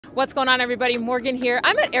What's going on, everybody? Morgan here.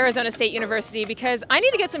 I'm at Arizona State University because I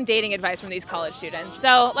need to get some dating advice from these college students.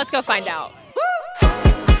 So let's go find out.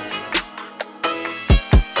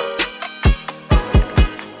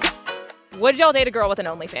 Would y'all date a girl with an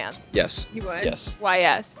OnlyFans? Yes. You would? Yes. Why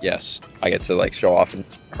yes? Yes. I get to like show off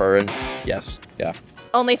her and yes. Yeah.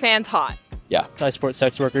 OnlyFans hot. Yeah. I support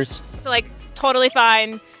sex workers. So like totally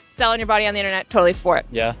fine, selling your body on the internet, totally for it.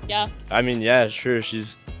 Yeah. Yeah. I mean, yeah, sure. She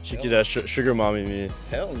could sugar mommy me.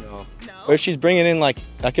 Hell no. No? Or if she's bringing in like,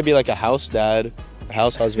 that could be like a house dad, a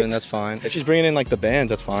house husband, that's fine. If she's bringing in like the bands,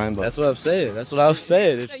 that's fine. But That's what I'm saying. That's what I was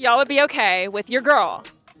saying. So y'all would be okay with your girl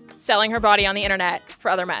selling her body on the internet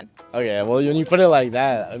for other men? Okay, well, when you put it like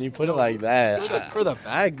that, for the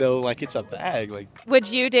bag though, like it's a bag. Like, Would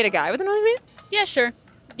you date a guy with an OnlyFans? Yeah, sure.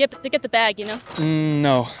 Get the bag, you know?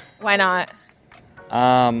 No. Why not?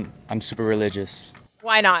 I'm super religious.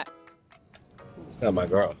 Why not? not my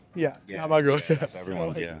girl. yeah, not my girl.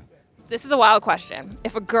 Everyone's, yeah. This is a wild question.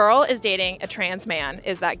 If a girl is dating a trans man,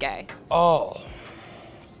 is that gay? Oh.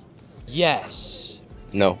 Yes.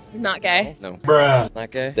 No. Not gay? No. Bruh.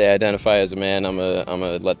 Not gay? They identify as a man. I'm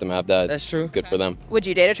gonna let them have that. That's true. Good for them. Would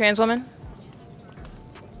you date a trans woman?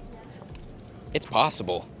 It's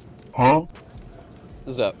possible. Huh?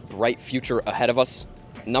 This is a bright future ahead of us.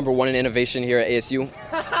 #1 in innovation here at ASU.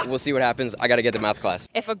 We'll see what happens. I gotta get to math class.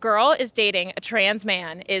 If a girl is dating a trans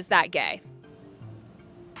man, is that gay?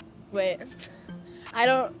 Wait, I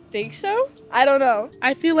don't think so. I don't know.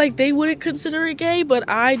 I feel like they wouldn't consider it gay, but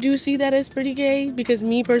I do see that as pretty gay because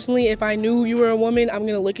me personally, if I knew you were a woman, I'm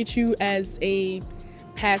gonna look at you as a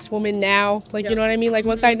past woman now. Like, you know what I mean? Like,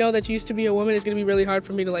 once I know that you used to be a woman, it's gonna be really hard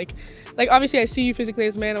for me to like obviously I see you physically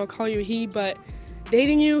as a man, I'll call you a he, but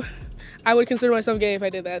dating you, I would consider myself gay if I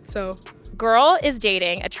did that, so. Girl is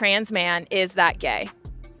dating a trans man, is that gay?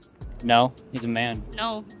 No, he's a man.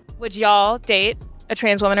 No, Would y'all date a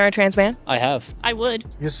trans woman or a trans man? I have. I would.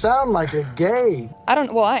 You sound like a gay.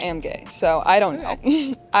 Well, I am gay, so I don't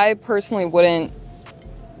know. I personally wouldn't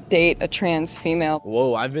date a trans female.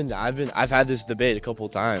 Whoa, I've had this debate a couple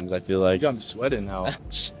times. I feel like I'm sweating now.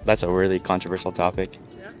 That's a really controversial topic.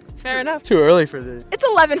 Fair enough. Too early for this. It's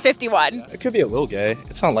 11:51. It could be a little gay.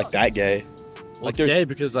 It's not like that gay. like they're gay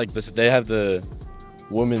because like they have the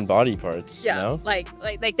woman body parts. Yeah. You know? Like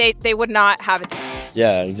they would not have it.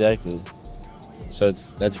 Yeah, exactly. So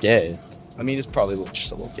that's gay. I mean, it's probably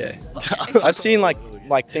just a little gay. I've seen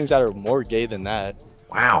like things that are more gay than that.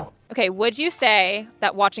 Wow. Okay, would you say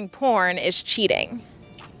that watching porn is cheating?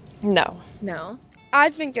 No. No.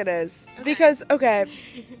 I think it is. Because, okay,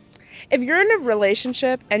 if you're in a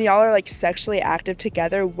relationship and y'all are like sexually active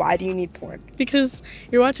together, why do you need porn? Because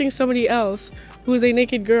you're watching somebody else who is a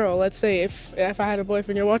naked girl. Let's say if I had a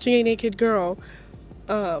boyfriend, you're watching a naked girl,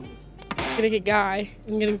 a naked guy,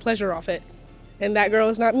 and getting pleasure off it. And that girl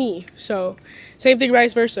is not me. So, same thing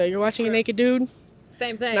vice versa. You're watching a naked dude,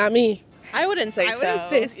 Same thing. it's not me. I wouldn't say so.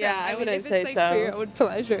 Yeah, I mean, wouldn't if say it's, like, so. for your own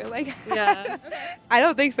pleasure. Like, Yeah. I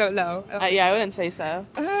don't think so, no. Yeah, I wouldn't say so.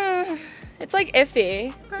 It's like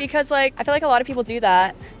iffy because like I feel like a lot of people do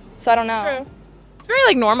that. So I don't know. True. It's very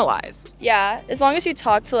like normalized. Yeah, as long as you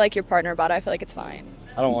talk to like your partner about it, I feel like it's fine.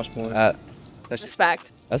 I don't watch porn.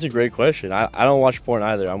 Respect. That's a great question. I don't watch porn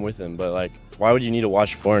either. I'm with him, but like, why would you need to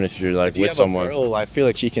watch porn if you're like If you with have someone? a girl, I feel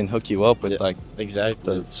like she can hook you up with like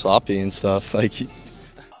Exactly. the sloppy and stuff. Like,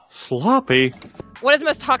 Sloppy? What is the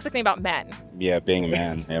most toxic thing about men? Yeah, being a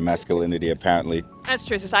man. Yeah, masculinity, apparently. That's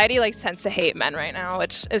true. Society like tends to hate men right now,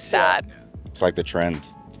 which is sad. It's like the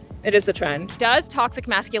trend. It is the trend. Does toxic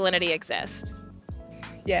masculinity exist?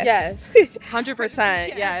 Yes.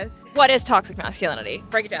 100%. Yes. What is toxic masculinity?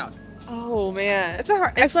 Break it down. Oh man, it's a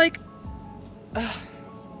hard. It's like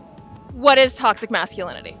What is toxic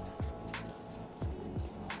masculinity?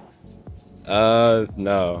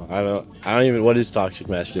 No, I don't even. What is toxic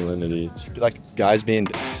masculinity? like guys being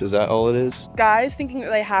dicks. Is that all it is? guys thinking that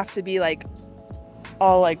they have to be like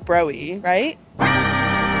all like bro-y, right?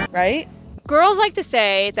 Right? Girls like to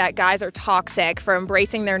say that guys are toxic for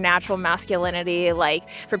embracing their natural masculinity, like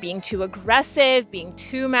for being too aggressive, being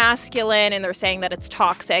too masculine, and they're saying that it's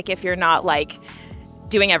toxic if you're not like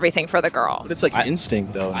doing everything for the girl. But it's like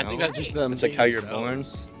instinct though. I no? think that's just them. It's like how you're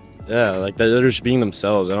themselves. born. Yeah, like they're just being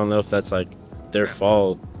themselves. I don't know if that's like their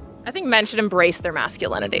fault. I think men should embrace their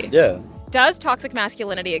masculinity. Yeah. Does toxic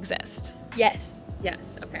masculinity exist? Yes.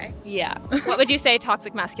 Yes. Okay. Yeah. What would you say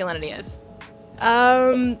toxic masculinity is?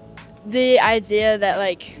 The idea that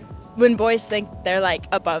like when boys think they're like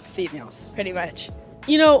above females, pretty much.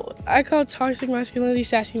 You know, I call toxic masculinity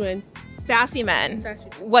sassy men. Sassy men. Sassy.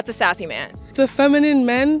 What's a sassy man? The feminine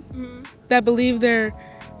men that believe their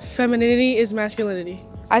femininity is masculinity.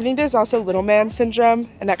 I think there's also little man syndrome,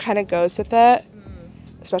 and that kind of goes with it,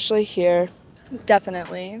 especially here.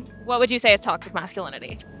 Definitely. What would you say is toxic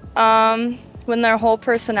masculinity? When their whole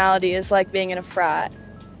personality is like being in a frat,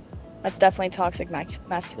 that's definitely toxic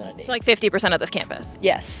masculinity. It's like 50% of this campus.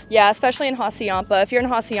 Yes. Yeah, especially in Hacienda. If you're in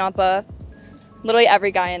Hacienda, literally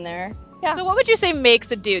every guy in there. Yeah. So what would you say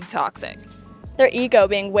makes a dude toxic? Their ego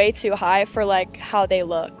being way too high for like how they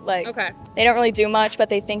look. Like, okay. They don't really do much, but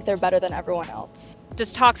they think they're better than everyone else.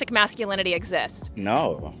 Does toxic masculinity exist?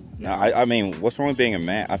 No. I mean, what's wrong with being a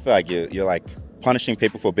man? I feel like you're like punishing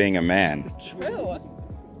people for being a man. True.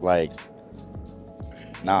 Like,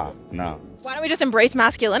 nah. Why don't we just embrace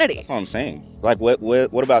masculinity? That's what I'm saying. Like,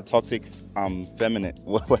 what about toxic feminine?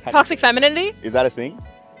 Toxic femininity? Is that a thing?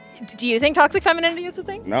 Do you think toxic femininity is a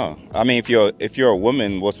thing? No. I mean, if you're a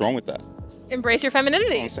woman, what's wrong with that? Embrace your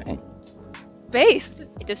femininity. That's what I'm saying. Based.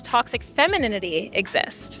 Does toxic femininity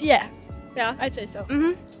exist? Yeah. Yeah. I'd say so.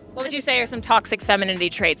 What would you say are some toxic femininity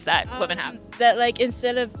traits that women have? That like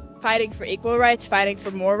instead of fighting for equal rights, fighting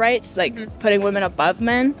for more rights, like putting women above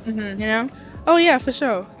men, you know? Oh yeah, for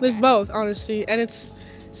sure. There's both, honestly, and it's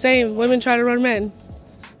same. Women try to run men.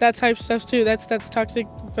 That type of stuff too. That's toxic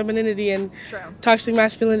femininity, and toxic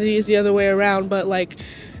masculinity is the other way around. But like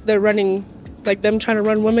they're running, like them trying to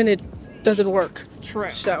run women, it doesn't work.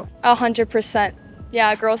 True. So 100%.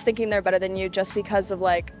 Yeah, girls thinking they're better than you just because of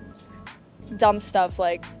like dumb stuff.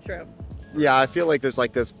 Like. True. Yeah, I feel like there's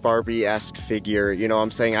like this Barbie-esque figure, you know what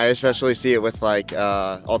I'm saying? I especially see it with like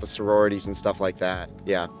all the sororities and stuff like that.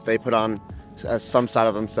 Yeah, they put on some side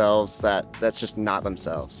of themselves that's just not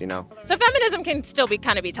themselves, you know? So feminism can still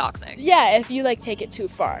kind of be toxic. Yeah, if you like take it too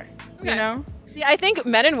far, you know? See, I think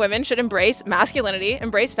men and women should embrace masculinity,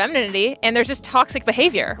 embrace femininity, and there's just toxic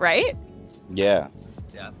behavior, right? Yeah.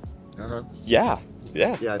 Yeah,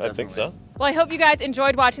 Yeah, I think so. Well, I hope you guys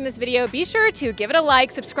enjoyed watching this video. Be sure to give it a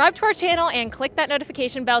like, subscribe to our channel, and click that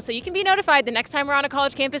notification bell so you can be notified the next time we're on a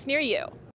college campus near you.